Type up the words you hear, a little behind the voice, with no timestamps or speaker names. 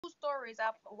stories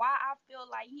of why I feel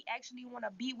like he actually want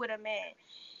to be with a man.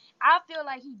 I feel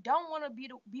like he don't want to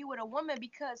be with a woman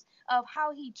because of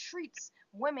how he treats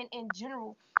women in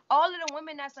general. All of the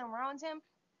women that's around him,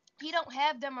 he don't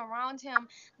have them around him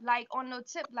like on no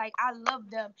tip like I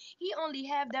love them. He only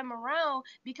have them around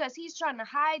because he's trying to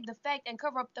hide the fact and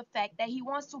cover up the fact that he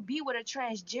wants to be with a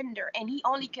transgender, and he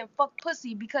only can fuck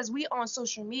pussy because we on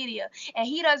social media, and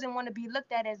he doesn't want to be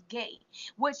looked at as gay,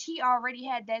 which he already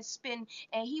had that spin,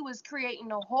 and he was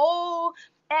creating a whole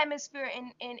atmosphere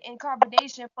in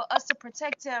carbonation for us to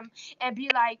protect him and be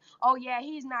like, oh yeah,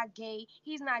 he's not gay,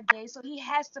 so he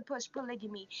has to push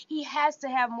polygamy, he has to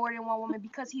have more than one woman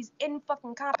because he's in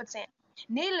fucking competent.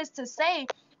 Needless to say,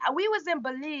 we was in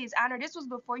Belize, Honor. This was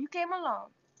before you came along.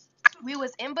 We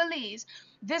was in Belize.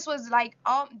 This was like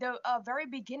the very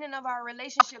beginning of our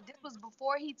relationship. This was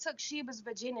before he took Sheba's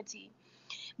virginity.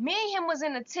 Me and him was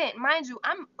in a tent, mind you.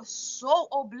 I'm so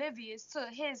oblivious to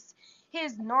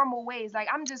his normal ways. Like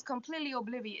I'm just completely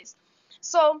oblivious.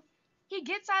 So he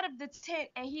gets out of the tent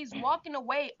and he's walking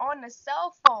away on the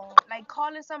cell phone, like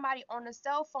calling somebody on the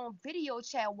cell phone video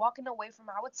chat, walking away from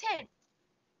our tent.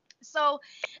 So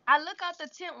I look out the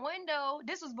tent window.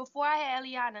 This was before I had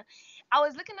Eliana. I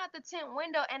was looking out the tent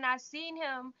window and I seen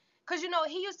him, because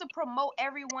he used to promote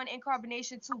everyone in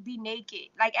carbonation to be naked.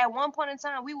 Like at one point in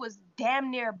time we was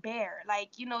damn near bare,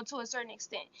 like to a certain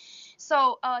extent.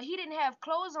 So he didn't have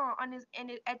clothes on his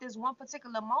at this one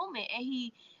particular moment,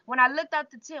 and when I looked out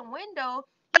the tent window,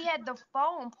 he had the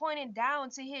phone pointing down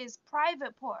to his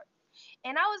private part.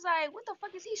 And I was like, what the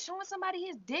fuck is he showing somebody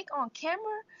his dick on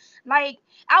camera? Like,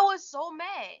 I was so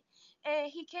mad.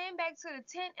 And he came back to the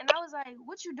tent and I was like,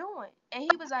 what you doing? And he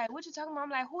was like, what you talking about? I'm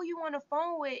like, who you on the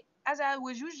phone with? I said,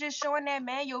 was you just showing that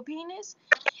man your penis?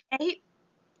 And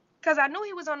because I knew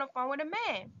he was on the phone with a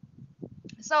man.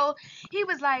 So he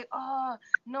was like,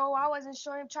 no, I wasn't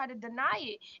showing him, try to deny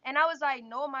it. And I was like,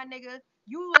 no, my nigga,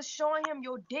 you was showing him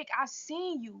your dick. I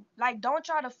seen you. Like, don't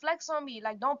try to flex on me.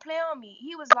 Like, don't play on me.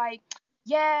 He was like,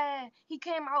 yeah, he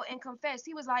came out and confessed.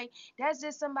 He was like, that's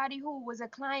just somebody who was a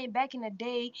client back in the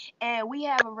day, and we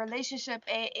have a relationship.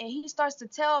 And he starts to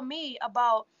tell me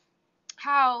about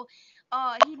how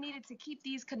he needed to keep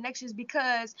these connections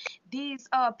because these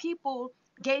people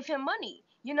gave him money.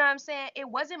 You know what I'm saying? It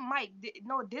wasn't Mike.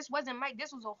 No, this wasn't Mike.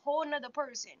 This was a whole nother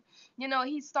person.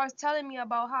 He starts telling me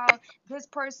about how this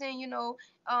person,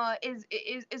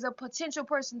 is a potential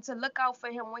person to look out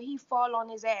for him when he fall on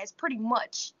his ass. Pretty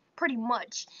much. Pretty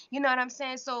much. You know what I'm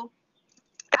saying? So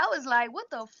I was like, what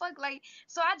the fuck? Like,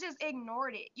 so I just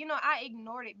ignored it. I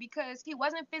ignored it because he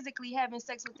wasn't physically having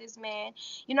sex with this man.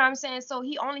 You know what I'm saying? So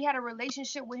he only had a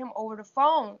relationship with him over the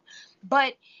phone.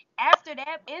 But after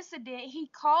that incident, he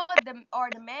called them, or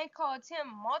the man called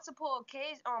him multiple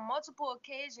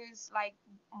occasions, like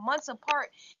months apart.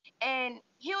 And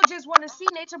he'll just want to see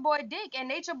Nature Boy dick, and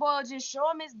Nature Boy will just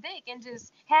show him his dick and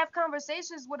just have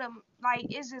conversations with him. Like,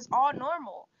 it's just all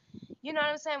normal. You know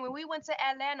what I'm saying? When we went to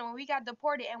Atlanta, when we got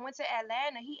deported and went to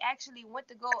Atlanta, he actually went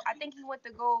to go. I think he went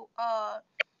to go.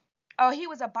 He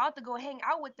was about to go hang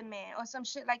out with the man or some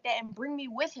shit like that and bring me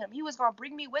with him. He was gonna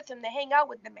bring me with him to hang out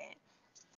with the man.